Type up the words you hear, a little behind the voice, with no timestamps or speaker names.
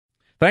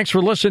Thanks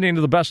for listening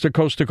to the Best of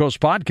Coast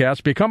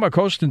podcast. Become a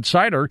Coast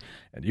Insider,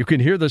 and you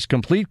can hear this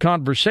complete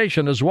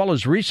conversation as well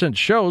as recent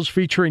shows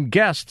featuring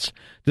guests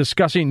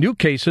discussing new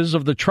cases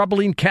of the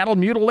troubling cattle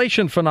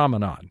mutilation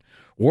phenomenon,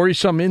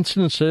 worrisome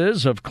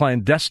instances of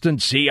clandestine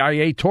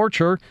CIA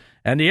torture,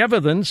 and the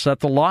evidence that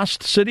the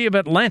lost city of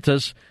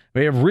Atlantis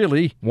may have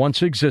really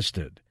once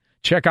existed.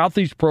 Check out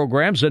these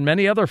programs and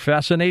many other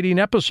fascinating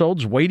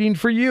episodes waiting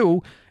for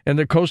you in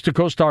the Coast to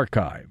Coast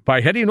archive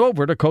by heading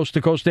over to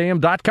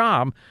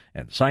coasttocoastam.com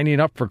and signing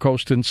up for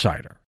Coast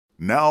Insider.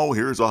 Now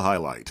here's a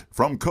highlight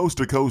from Coast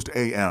to Coast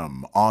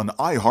AM on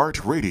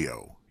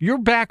iHeartRadio. Your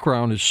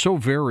background is so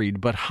varied,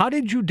 but how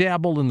did you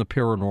dabble in the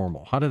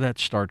paranormal? How did that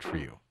start for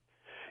you?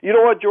 You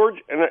know what, George,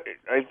 and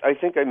I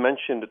think I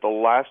mentioned it the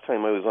last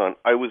time I was on,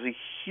 I was a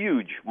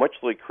huge, much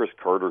like Chris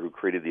Carter, who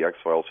created the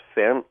X-Files,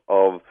 fan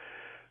of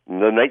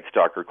the Night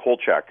Stalker,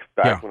 Kolchak,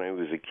 back when I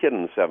was a kid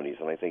in the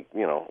 70s. And I think,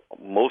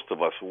 most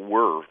of us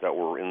that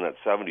were in that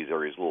 70s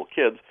area as little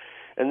kids.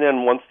 And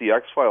then once the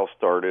X-Files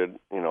started,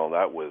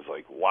 that was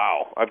like,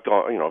 wow, I've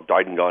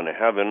died and gone to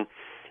heaven.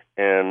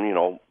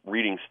 And,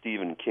 reading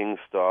Stephen King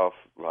stuff,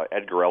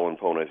 Edgar Allan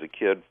Poe as a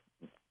kid,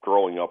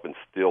 growing up and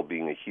still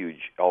being a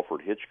huge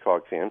Alfred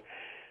Hitchcock fan.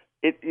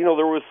 There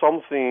was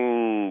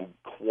something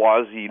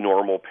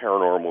quasi-normal,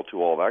 paranormal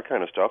to all that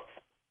kind of stuff.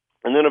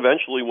 And then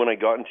eventually when I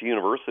got into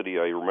university,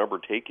 I remember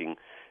taking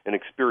an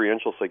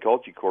experiential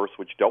psychology course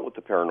which dealt with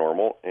the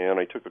paranormal, and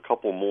I took a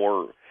couple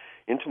more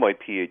into my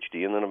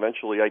PhD, and then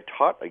eventually I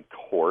taught a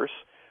course,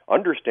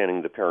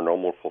 Understanding the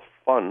Paranormal for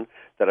Fun,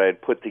 that I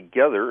had put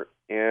together,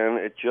 and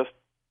it just,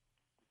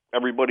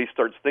 everybody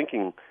starts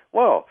thinking,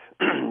 well,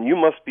 you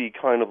must be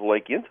kind of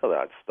like into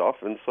that stuff.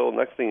 And so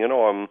next thing you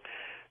know, I'm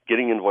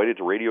getting invited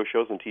to radio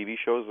shows and TV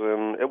shows,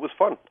 and it was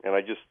fun. And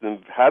I just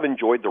have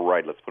enjoyed the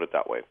ride, let's put it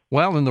that way.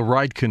 Well, and the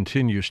ride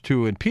continues,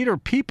 too. And, Peter,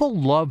 people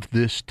love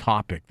this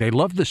topic. They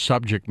love the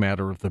subject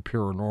matter of the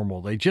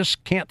paranormal. They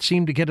just can't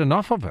seem to get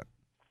enough of it.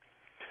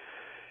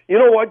 You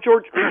know what,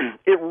 George?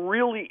 It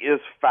really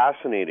is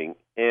fascinating.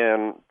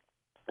 And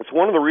it's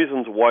one of the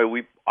reasons why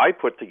I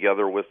put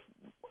together with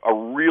a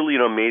really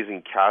an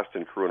amazing cast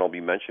and crew, and I'll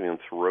be mentioning them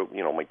throughout,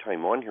 my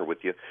time on here with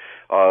you,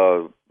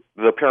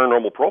 the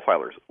Paranormal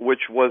Profilers,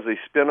 which was a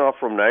spin-off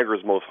from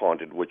Niagara's Most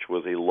Haunted, which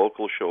was a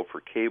local show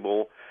for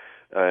cable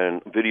and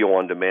video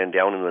on demand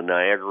down in the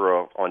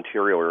Niagara,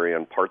 Ontario area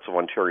and parts of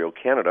Ontario,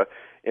 Canada.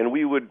 And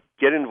we would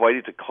get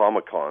invited to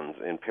Comic-Cons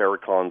and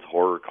Paracons,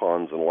 Horror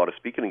Cons, and a lot of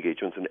speaking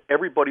engagements, and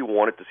everybody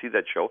wanted to see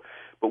that show,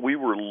 but we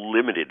were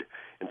limited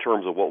in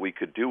terms of what we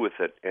could do with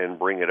it and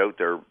bring it out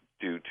there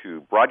due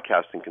to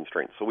broadcasting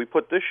constraints. So we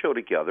put this show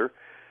together,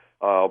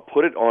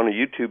 put it on a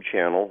YouTube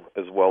channel,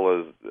 as well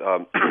as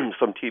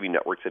some TV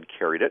networks had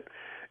carried it,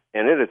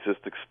 and it has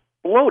just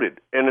exploded.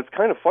 And it's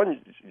kind of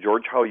fun,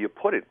 George, how you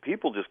put it.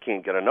 People just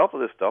can't get enough of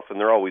this stuff, and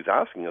they're always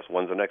asking us,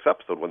 when's the next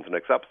episode, when's the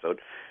next episode?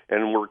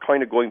 And we're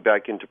kind of going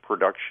back into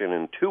production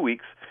in 2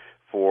 weeks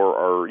for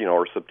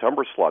our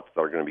September slots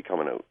that are going to be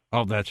coming out.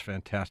 Oh, that's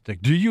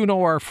fantastic. Do you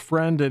know our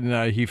friend,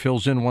 and he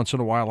fills in once in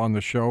a while on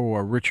the show,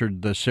 Richard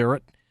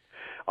Serrett?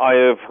 I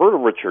have heard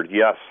of Richard,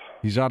 yes.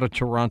 He's out of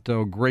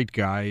Toronto, great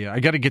guy. I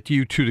got to get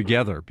you two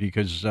together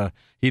because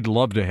he'd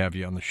love to have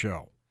you on the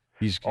show.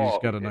 He's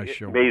got a nice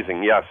show.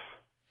 Amazing, yes.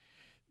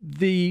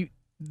 The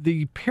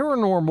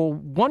paranormal,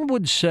 one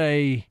would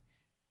say,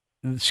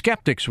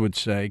 skeptics would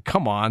say,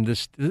 come on,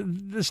 this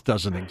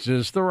doesn't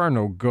exist. There are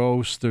no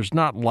ghosts. There's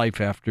not life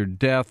after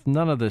death.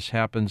 None of this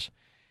happens.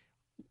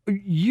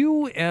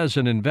 You, as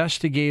an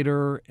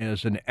investigator,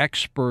 as an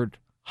expert,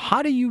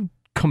 how do you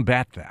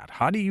combat that?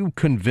 How do you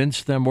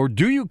convince them, or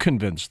do you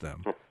convince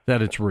them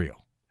that it's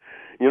real?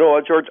 You know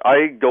what, George?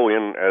 I go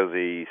in as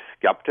a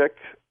skeptic,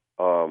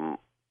 a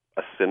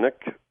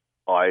cynic.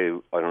 I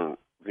don't,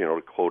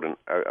 to quote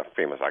a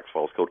famous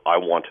X-Files quote, I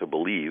want to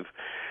believe.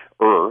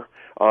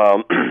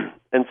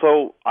 And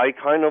so I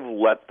kind of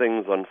let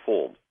things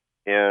unfold.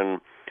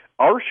 And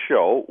our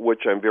show,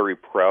 which I'm very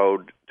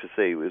proud to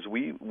say, is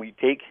we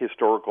take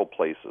historical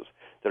places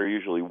that are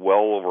usually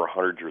well over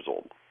 100 years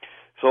old.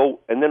 So,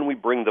 and then we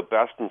bring the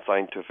best in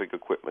scientific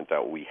equipment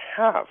that we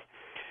have.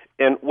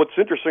 And what's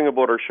interesting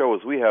about our show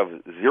is we have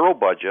zero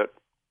budget.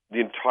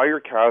 The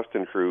entire cast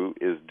and crew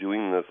is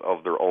doing this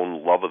of their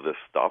own love of this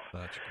stuff.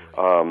 That's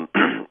great.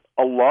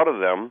 A lot of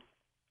them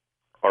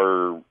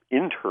are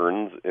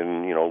interns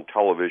in,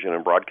 television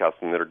and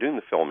broadcasting that are doing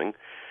the filming,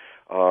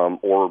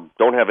 or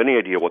don't have any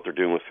idea what they're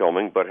doing with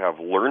filming, but have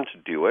learned to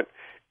do it.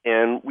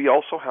 And we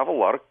also have a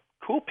lot of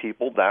cool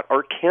people that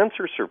are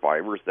cancer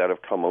survivors that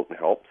have come out and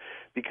helped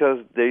because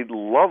they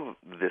love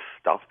this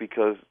stuff,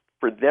 because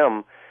for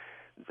them,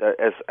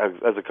 as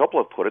a couple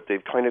have put it,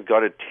 they've kind of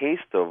got a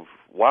taste of,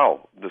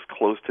 wow, this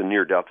close to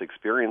near-death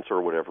experience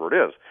or whatever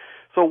it is.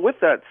 So with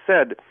that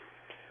said,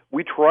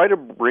 we try to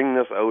bring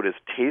this out as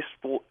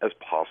tasteful as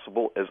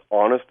possible, as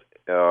honest,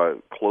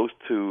 close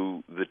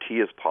to the T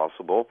as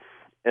possible,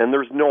 and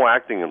there's no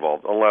acting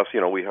involved, unless,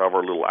 we have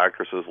our little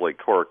actresses like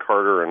Cora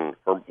Carter and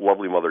her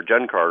lovely mother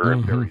Jen Carter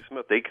and Barry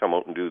Smith. They come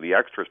out and do the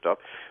extra stuff.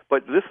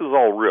 But this is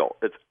all real.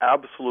 It's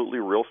absolutely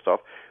real stuff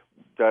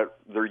that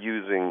they're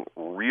using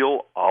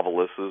real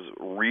obelisks,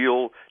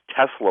 real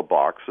Tesla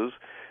boxes,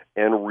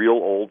 and real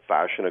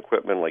old-fashioned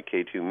equipment like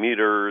K2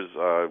 meters,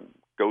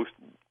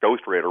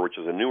 Ghost Radar, which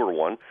is a newer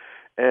one,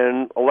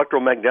 and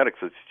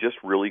electromagnetics. It's just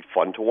really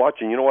fun to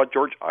watch. And you know what,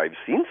 George? I've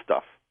seen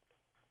stuff.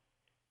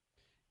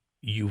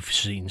 You've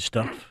seen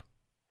stuff?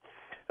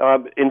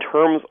 In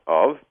terms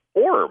of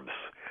orbs,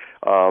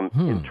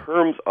 in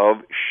terms of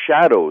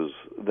shadows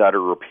that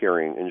are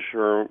appearing,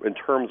 in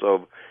terms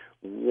of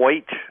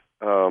white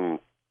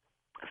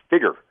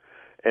figure.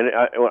 And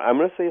I'm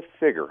going to say a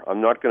figure.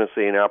 I'm not going to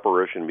say an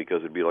apparition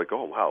because it'd be like,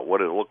 oh, wow, what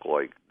did it look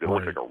like? Did it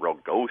look like a real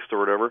ghost or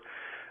whatever?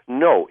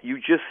 No, you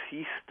just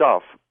see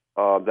stuff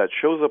that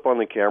shows up on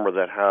the camera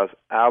that has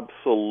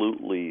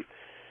absolutely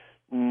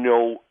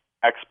no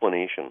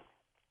explanation.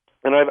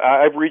 And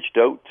I've reached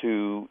out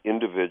to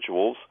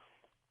individuals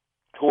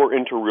who are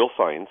into real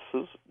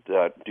sciences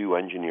that do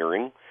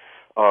engineering.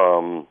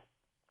 One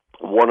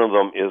of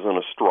them is an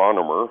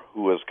astronomer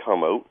who has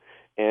come out,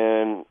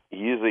 and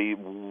he is a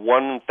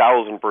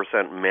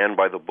 1,000%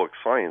 man-by-the-book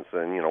science.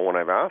 And, you know, when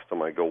I've asked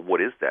him, I go,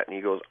 what is that? And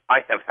he goes, I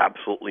have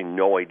absolutely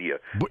no idea.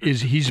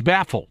 He's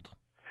baffled?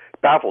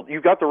 Baffled. You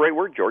got the right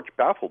word, George,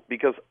 baffled.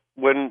 Because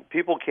when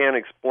people can't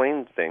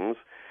explain things,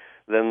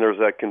 then there's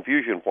that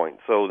confusion point.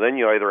 So then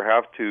you either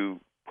have to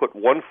put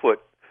one foot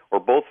or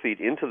both feet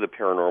into the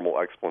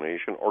paranormal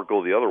explanation or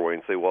go the other way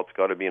and say, well, it's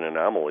got to be an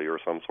anomaly or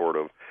some sort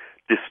of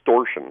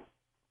distortion.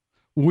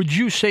 Would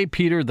you say,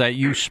 Peter, that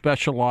you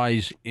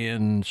specialize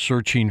in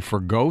searching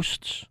for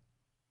ghosts?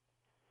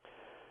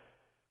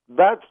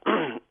 That's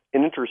an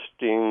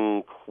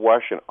interesting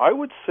question. I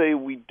would say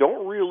we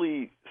don't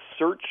really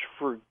search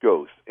for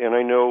ghosts. And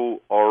I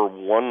know our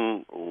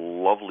one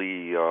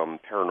lovely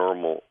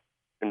paranormal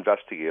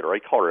investigator, I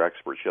call her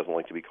expert, she doesn't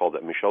like to be called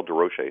that, Michelle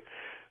DeRoche,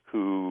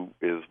 who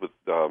is with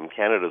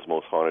Canada's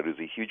Most Haunted, who's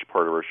a huge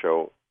part of our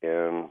show,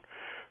 and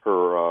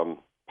her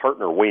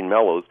partner, Wayne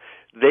Mellows.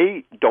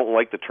 They don't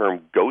like the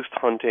term ghost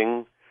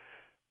hunting.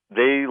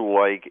 They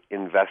like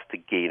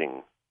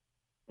investigating.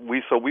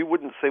 So we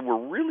wouldn't say we're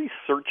really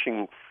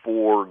searching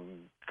for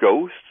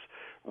ghosts.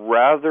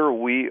 Rather,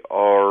 we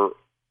are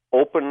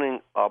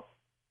opening up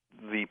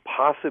the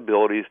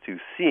possibilities to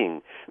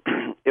seeing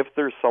if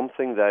there's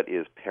something that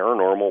is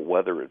paranormal,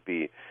 whether it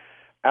be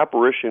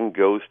apparition,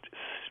 ghost,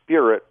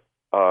 spirit,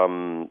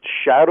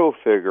 shadow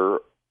figure,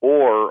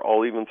 or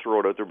I'll even throw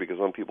it out there because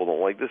some people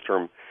don't like this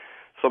term,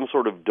 some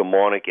sort of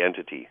demonic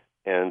entity,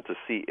 and to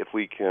see if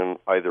we can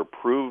either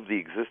prove the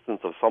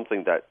existence of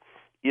something that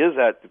is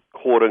at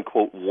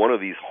quote-unquote one of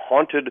these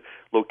haunted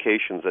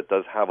locations that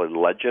does have a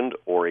legend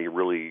or a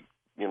really,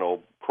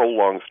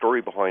 prolonged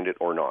story behind it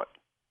or not.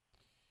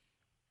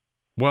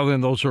 Well,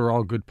 then those are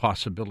all good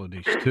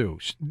possibilities, too.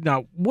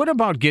 Now, what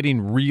about getting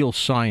real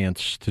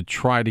science to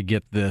try to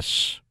get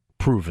this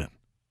proven?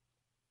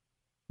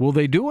 Will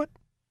they do it?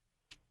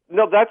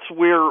 No, that's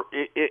where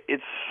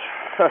it's...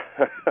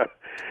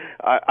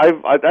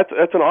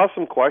 that's an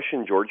awesome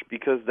question, George,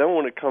 because then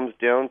when it comes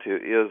down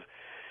to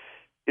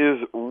is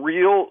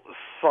real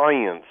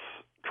science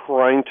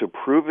trying to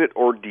prove it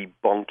or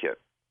debunk it?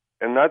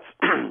 And that's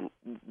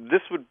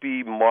this would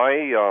be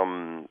my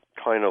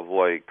kind of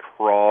like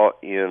craw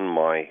in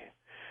my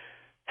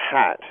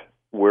hat,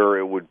 where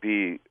it would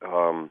be,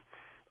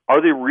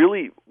 are they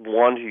really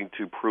wanting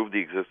to prove the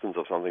existence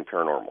of something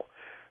paranormal?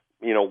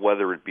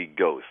 Whether it be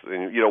ghosts.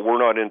 And, we're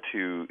not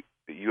into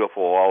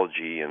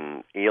UFOlogy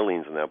and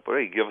aliens and that, but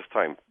hey, give us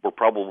time. We're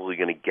probably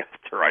going to get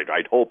there.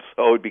 I'd hope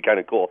so. It'd be kind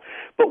of cool.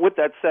 But with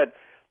that said,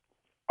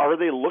 are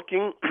they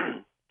looking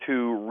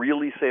to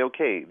really say,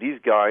 okay, these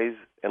guys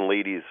and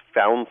ladies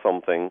found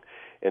something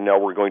and now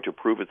we're going to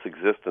prove its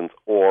existence,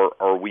 or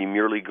are we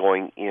merely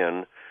going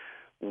in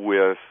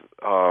with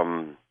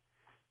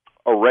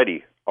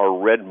already our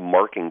red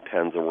marking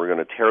pens and we're going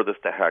to tear this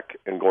to heck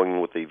and going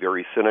in with a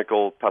very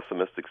cynical,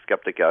 pessimistic,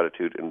 skeptic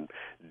attitude and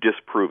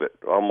disprove it,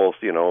 almost,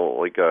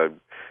 like a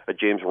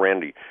James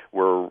Randi,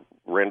 where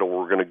Randall,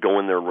 we're going to go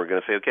in there and we're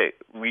going to say, okay,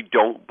 we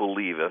don't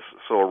believe this,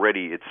 so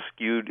already it's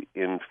skewed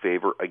in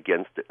favor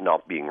against it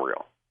not being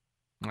real.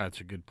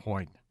 That's a good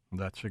point.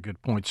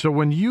 So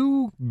when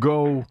you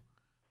go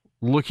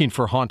looking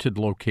for haunted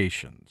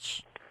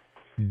locations,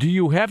 do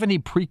you have any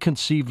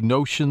preconceived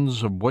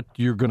notions of what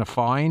you're going to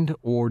find,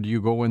 or do you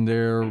go in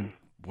there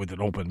with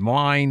an open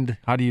mind?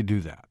 How do you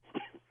do that?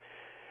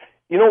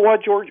 You know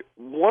what, George?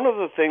 One of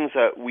the things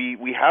that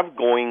we have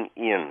going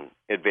in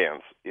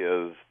advance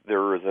is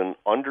there is an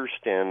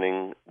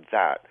understanding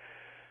that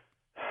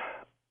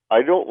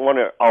I don't want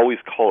to always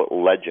call it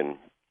legend.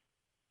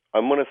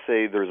 I'm going to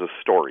say there's a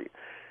story.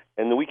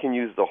 And then we can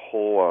use the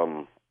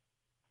whole,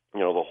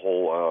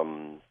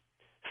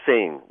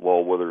 saying,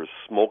 well, where there's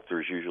smoke,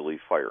 there's usually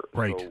fire.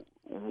 Right. So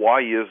why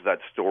is that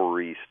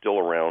story still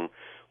around?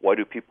 Why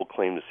do people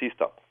claim to see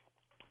stuff?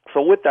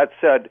 So with that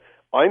said,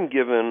 I'm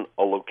given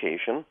a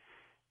location.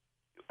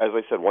 As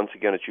I said, once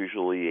again, it's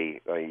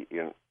usually a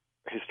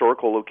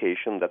historical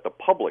location that the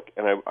public,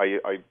 and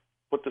I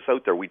put this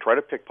out there. We try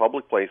to pick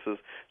public places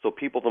so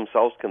people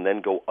themselves can then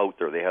go out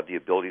there. They have the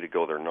ability to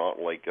go there, not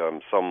like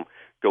some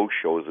ghost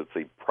shows. It's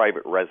a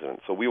private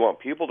residence. So we want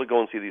people to go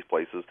and see these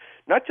places,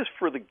 not just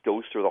for the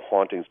ghosts or the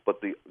hauntings,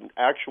 but the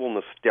actual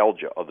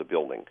nostalgia of the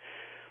building.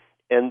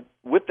 And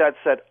with that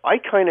said, I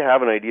kind of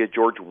have an idea,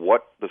 George,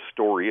 what the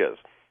story is.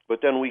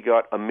 But then we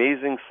got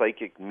amazing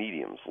psychic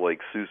mediums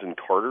like Susan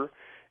Carter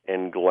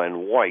and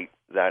Glenn White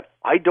that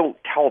I don't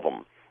tell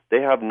them.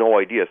 They have no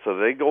idea. So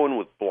they go in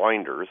with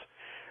blinders.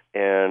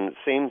 And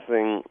same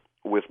thing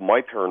with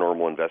my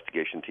paranormal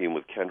investigation team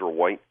with Kendra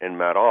White and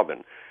Matt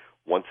Aubin.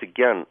 Once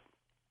again,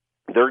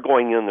 they're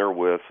going in there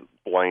with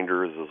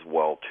blinders as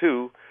well,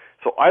 too.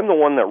 So I'm the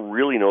one that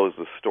really knows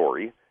the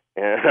story,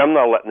 and I'm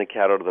not letting the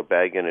cat out of the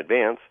bag in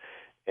advance.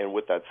 And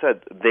with that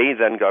said, they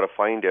then got to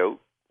find out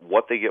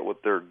what they get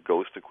with their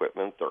ghost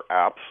equipment, their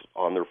apps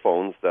on their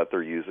phones that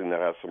they're using that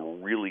have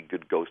some really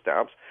good ghost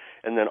apps,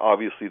 and then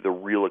obviously the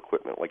real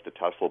equipment like the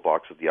Tesla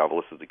boxes, the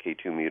Oviluses, the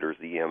K2 meters,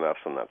 the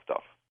EMFs, and that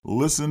stuff.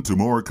 Listen to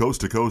more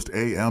Coast to Coast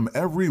AM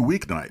every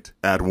weeknight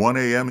at 1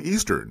 a.m.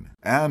 Eastern,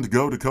 and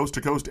go to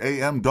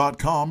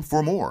coasttocoastam.com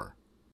for more.